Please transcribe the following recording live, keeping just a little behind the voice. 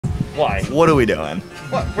Why? What are we doing?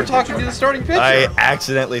 What? We're talking to the starting pitcher. I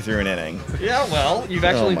accidentally threw an inning. Yeah, well, you've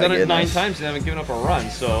actually done it 9 goodness. times and haven't given up a run,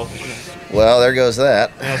 so... Well, there goes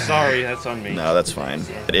that. Oh, sorry, that's on me. No, that's fine.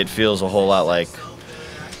 It feels a whole lot like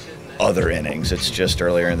other innings. It's just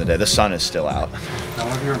earlier in the day. The sun is still out. Now,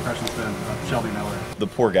 what have your impressions been of Shelby Miller? The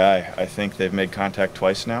poor guy. I think they've made contact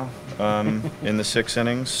twice now in the 6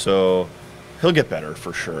 innings, so he'll get better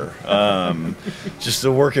for sure. Just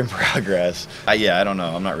a work in progress. Yeah, I don't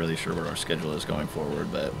know. I'm not really sure what our schedule is going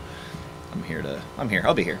forward, but I'm here.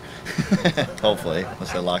 I'll be here. Hopefully,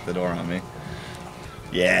 unless they lock the door on me.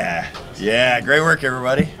 Yeah. Great work,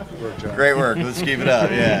 everybody. Great work. Let's keep it up.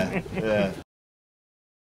 Yeah.